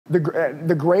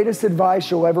The greatest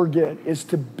advice you'll ever get is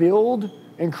to build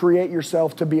and create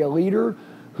yourself to be a leader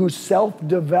who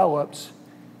self-develops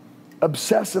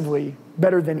obsessively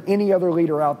better than any other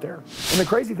leader out there. And the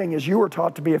crazy thing is you were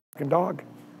taught to be a fucking dog,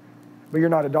 but you're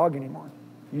not a dog anymore.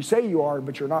 You say you are,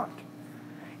 but you're not.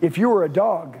 If you were a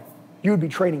dog, you would be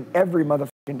training every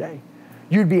motherfucking day.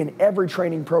 You'd be in every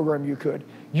training program you could.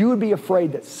 You would be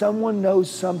afraid that someone knows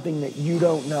something that you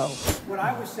don't know. What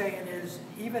I was saying is,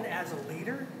 even as a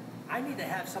leader, I need to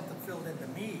have something filled into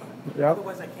me. Yep.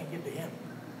 Otherwise I can't give to him.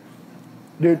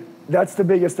 Dude, that's the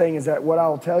biggest thing, is that what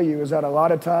I'll tell you is that a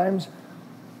lot of times,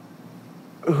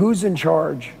 who's in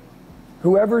charge?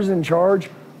 Whoever's in charge,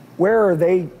 where are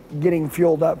they getting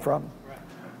fueled up from?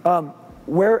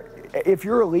 Right. If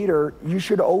you're a leader, you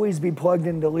should always be plugged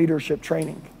into leadership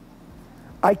training.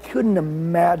 I couldn't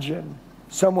imagine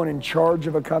someone in charge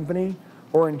of a company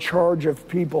or in charge of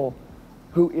people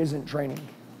who isn't training.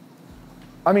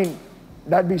 I mean,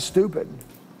 that'd be stupid.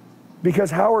 Because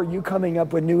how are you coming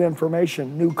up with new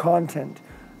information, new content,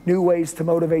 new ways to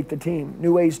motivate the team,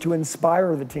 new ways to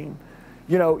inspire the team?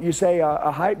 You know, you say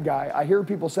a hype guy. I hear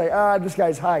people say, this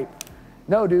guy's hype.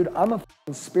 No, dude, I'm a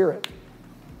fucking spirit.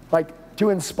 Like,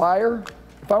 to inspire,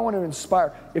 if I want to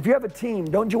inspire, if you have a team,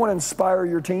 don't you want to inspire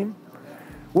your team?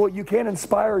 Well, you can't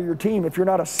inspire your team if you're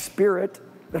not a spirit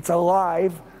that's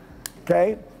alive,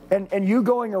 okay? And you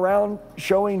going around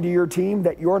showing to your team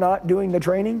that you're not doing the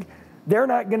training, they're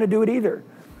not going to do it either.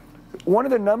 One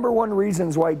of the #1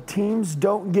 reasons why teams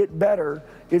don't get better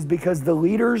is because the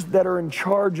leaders that are in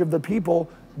charge of the people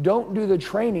don't do the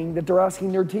training that they're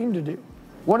asking their team to do.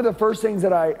 One of the first things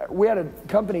that we had a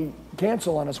company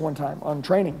cancel on us one time on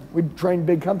training. We trained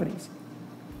big companies.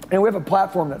 And we have a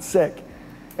platform that's sick.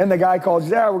 And the guy calls,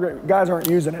 guys aren't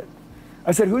using it.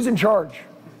 I said, who's in charge?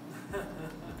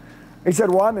 He said,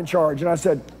 well, I'm in charge. And I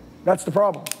said, that's the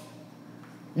problem.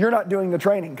 You're not doing the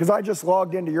training, because I just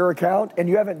logged into your account and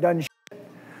you haven't done shit.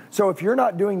 So if you're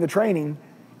not doing the training,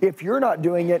 if you're not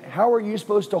doing it, how are you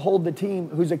supposed to hold the team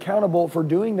who's accountable for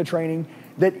doing the training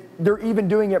that they're even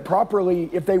doing it properly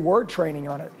if they were training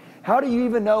on it? How do you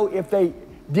even know if they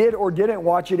did or didn't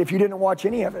watch it if you didn't watch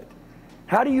any of it?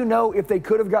 How do you know if they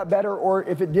could have got better or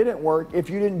if it didn't work if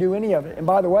you didn't do any of it? And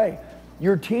by the way,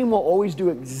 your team will always do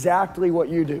exactly what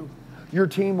you do. Your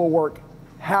team will work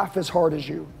half as hard as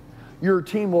you. Your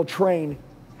team will train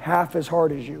half as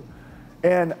hard as you.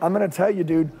 And I'm gonna tell you,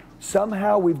 dude,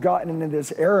 somehow we've gotten into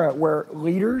this era where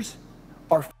leaders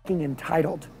are fucking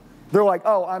entitled. They're like,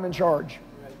 oh, I'm in charge.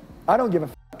 I don't give a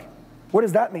fuck. What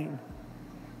does that mean?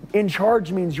 In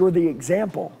charge means you're the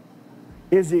example.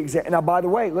 Now, by the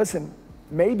way, listen,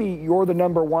 maybe you're the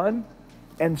 #1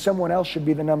 and someone else should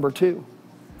be the #2.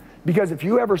 Because if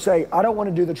you ever say, I don't want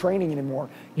to do the training anymore,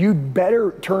 you'd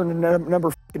better turn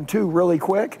to #2 really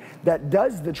quick that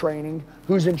does the training,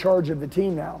 who's in charge of the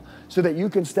team now, so that you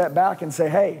can step back and say,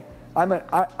 hey, I'm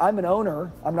an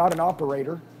owner, I'm not an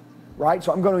operator, right?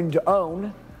 So I'm going to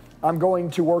own. I'm going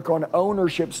to work on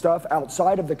ownership stuff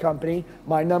outside of the company.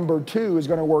 My #2 is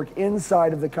going to work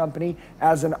inside of the company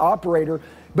as an operator.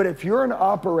 But if you're an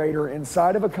operator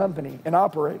inside of a company, an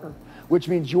operator, which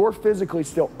means you're physically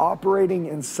still operating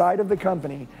inside of the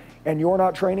company and you're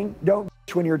not training, don't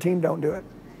bitch when your team don't do it.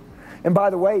 And by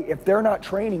the way, if they're not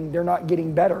training, they're not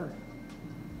getting better.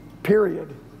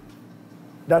 Period.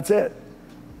 That's it.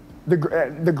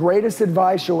 The greatest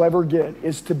advice you'll ever get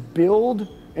is to build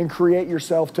and create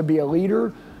yourself to be a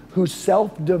leader who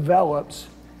self-develops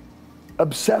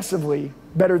obsessively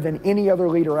better than any other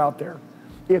leader out there.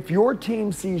 If your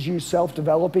team sees you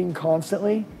self-developing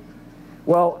constantly,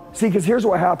 well, see, because here's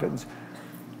what happens.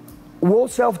 We'll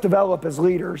self-develop as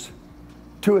leaders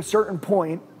to a certain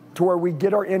point to where we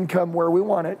get our income where we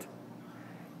want it,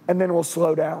 and then we'll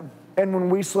slow down. And when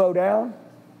we slow down,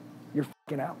 you're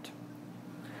fucking out.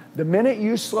 The minute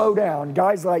you slow down,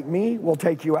 guys like me will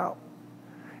take you out.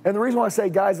 And the reason why I say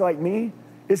guys like me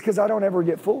is because I don't ever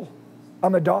get full.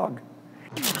 I'm a dog.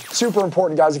 Super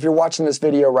important, guys, if you're watching this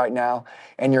video right now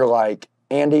and you're like,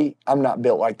 Andy, I'm not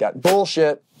built like that.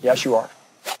 Bullshit. Yes, you are.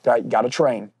 Okay, got to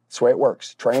train. That's the way it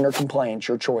works. Train or complain, it's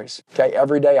your choice. Okay,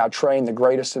 every day I train the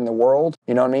greatest in the world.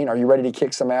 You know what I mean? Are you ready to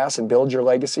kick some ass and build your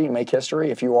legacy and make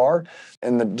history? If you are,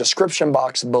 in the description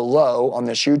box below on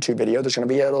this YouTube video, there's going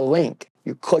to be a link.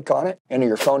 You click on it, enter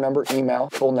your phone number, email,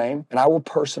 full name, and I will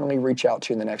personally reach out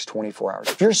to you in the next 24 hours.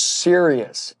 If you're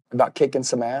serious about kicking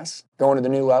some ass, going to the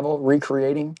new level,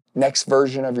 recreating, next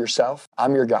version of yourself,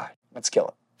 I'm your guy. Let's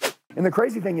kill it. And the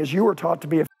crazy thing is you were taught to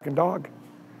be a fucking dog,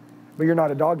 but you're not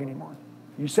a dog anymore.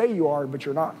 You say you are, but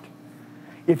you're not.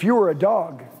 If you were a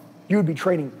dog, you would be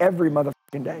training every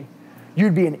motherfucking day.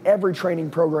 You'd be in every training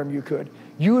program you could.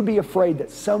 You would be afraid that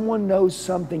someone knows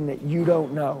something that you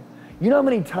don't know. You know how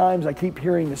many times I keep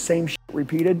hearing the same shit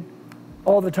repeated?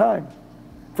 All the time.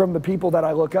 From the people that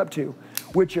I look up to,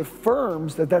 which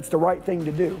affirms that that's the right thing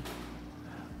to do.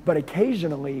 But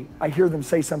occasionally, I hear them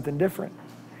say something different.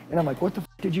 And I'm like, what the f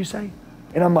did you say?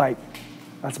 And I'm like,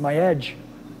 that's my edge.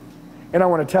 And I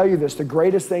want to tell you this, the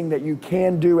greatest thing that you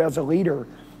can do as a leader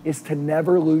is to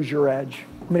never lose your edge.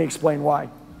 Let me explain why.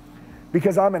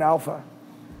 Because I'm an alpha.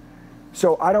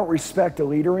 So I don't respect a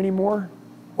leader anymore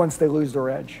once they lose their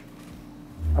edge.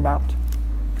 I'm out.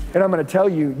 And I'm going to tell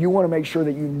you, you want to make sure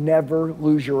that you never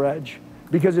lose your edge.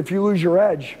 Because if you lose your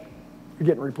edge, you're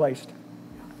getting replaced.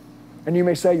 And you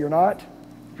may say you're not.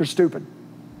 You're stupid.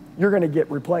 You're going to get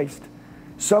replaced.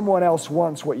 Someone else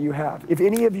wants what you have. If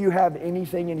any of you have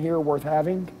anything in here worth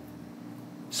having,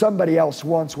 somebody else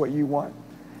wants what you want.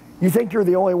 You think you're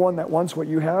the only one that wants what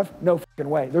you have? No fucking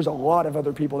way. There's a lot of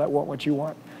other people that want what you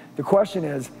want. The question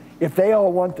is, if they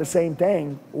all want the same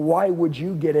thing, why would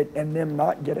you get it and them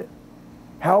not get it?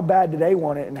 How bad do they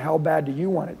want it and how bad do you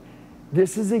want it?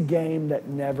 This is a game that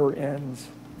never ends.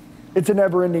 It's a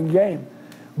never-ending game.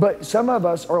 But some of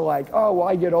us are like, oh, well,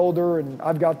 I get older and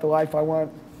I've got the life I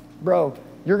want. Bro,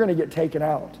 you're going to get taken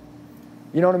out.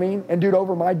 You know what I mean? And dude,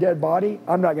 over my dead body,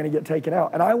 I'm not going to get taken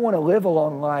out. And I want to live a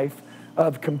long life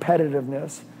of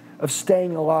competitiveness, of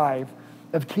staying alive,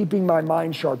 of keeping my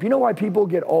mind sharp. You know why people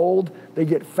get old, they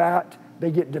get fat,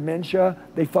 they get dementia,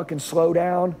 they fucking slow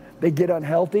down, they get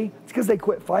unhealthy? It's because they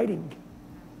quit fighting.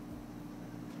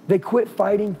 They quit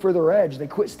fighting for their edge. They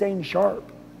quit staying sharp.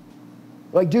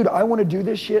 Like, dude, I want to do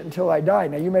this shit until I die.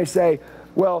 Now, you may say,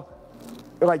 well,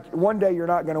 like, one day you're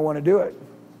not going to want to do it.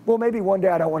 Well, maybe one day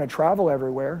I don't want to travel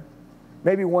everywhere.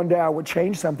 Maybe one day I would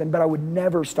change something, but I would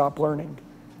never stop learning.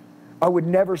 I would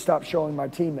never stop showing my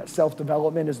team that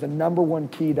self-development is the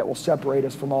 #1 key that will separate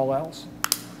us from all else.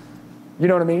 You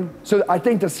know what I mean? So I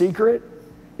think the secret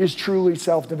is truly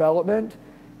self-development.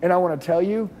 And I want to tell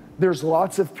you, there's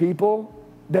lots of people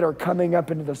that are coming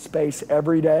up into the space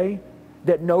every day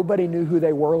that nobody knew who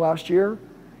they were last year,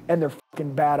 and they're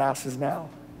fucking badasses now.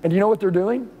 And you know what they're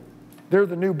doing? They're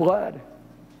the new blood.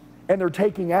 And they're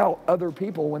taking out other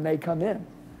people when they come in.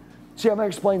 See, I'm going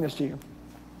to explain this to you.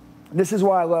 This is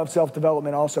why I love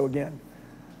self-development also again.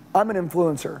 I'm an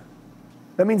influencer.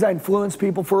 That means I influence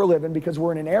people for a living because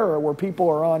we're in an era where people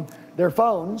are on their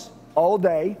phones all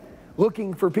day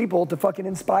looking for people to fucking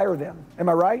inspire them. Am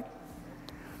I right?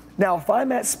 Now, if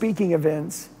I'm at speaking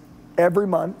events every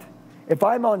month, if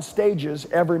I'm on stages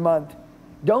every month,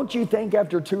 don't you think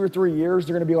after 2 or 3 years,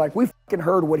 they're going to be like, we fucking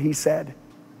heard what he said.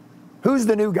 Who's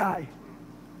the new guy?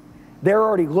 They're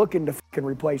already looking to fucking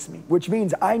replace me, which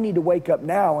means I need to wake up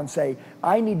now and say,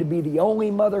 I need to be the only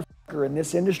motherfucker in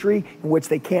this industry in which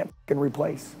they can't fucking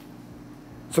replace.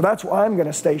 So that's why I'm going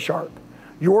to stay sharp.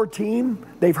 Your team,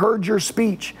 they've heard your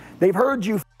speech. They've heard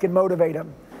you fucking motivate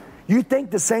them. You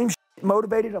think the same shit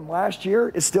motivated them last year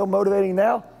is still motivating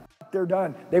now? They're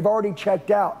done. They've already checked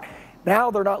out.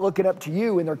 Now they're not looking up to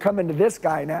you and they're coming to this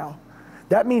guy now.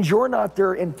 That means you're not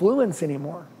their influence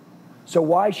anymore. So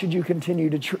why should you continue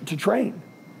to train?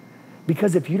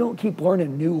 Because if you don't keep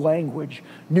learning new language,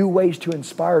 new ways to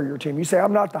inspire your team, you say,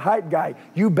 I'm not the hype guy.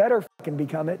 You better fucking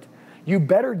become it. You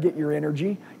better get your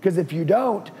energy. Because if you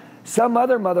don't, some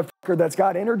other motherfucker that's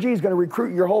got energy is going to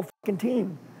recruit your whole fucking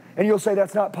team. And you'll say,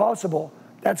 that's not possible.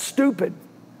 That's stupid.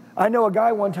 I know a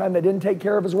guy one time that didn't take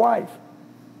care of his wife.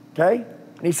 Okay?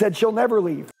 And he said, she'll never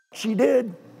leave. She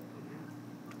did.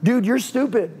 Dude, you're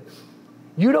stupid.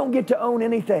 You don't get to own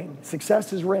anything.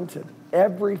 Success is rented.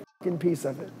 Every fucking piece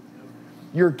of it.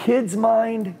 Your kid's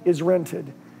mind is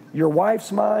rented. Your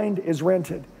wife's mind is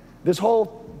rented. This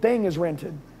whole thing is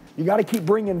rented. You got to keep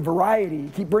bringing variety.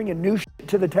 Keep bringing new shit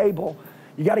to the table.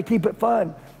 You got to keep it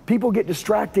fun. People get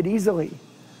distracted easily.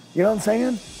 You know what I'm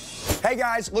saying? Hey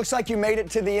guys, looks like you made it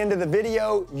to the end of the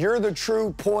video. You're the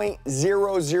true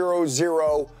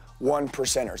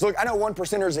 0.0001%ers. Look, I know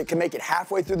 1%ers that can make it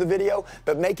halfway through the video,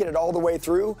 but making it all the way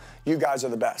through, you guys are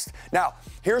the best. Now,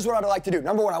 here's what I'd like to do.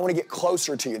 Number one, I want to get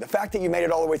closer to you. The fact that you made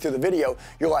it all the way through the video,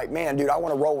 you're like, man, dude, I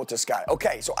want to roll with this guy.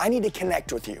 Okay, so I need to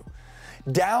connect with you.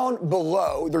 Down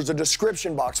below, there's a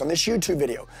description box on this YouTube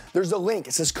video. There's a link.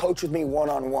 It says Coach with Me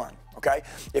one-on-one. Okay?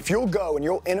 If you'll go and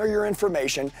you'll enter your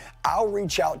information, I'll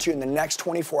reach out to you in the next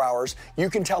 24 hours. You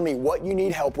can tell me what you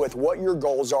need help with, what your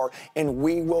goals are, and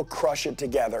we will crush it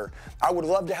together. I would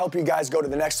love to help you guys go to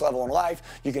the next level in life.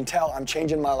 You can tell I'm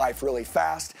changing my life really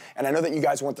fast, and I know that you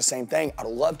guys want the same thing. I'd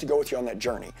love to go with you on that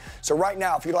journey. So right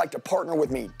now, if you'd like to partner with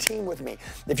me, team with me,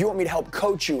 if you want me to help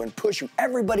coach you and push you,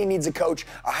 everybody needs a coach,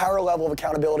 a higher level of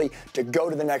accountability to go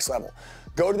to the next level.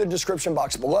 Go to the description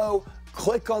box below,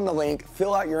 Click on the link,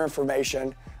 fill out your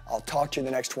information. I'll talk to you in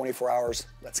the next 24 hours.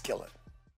 Let's kill it.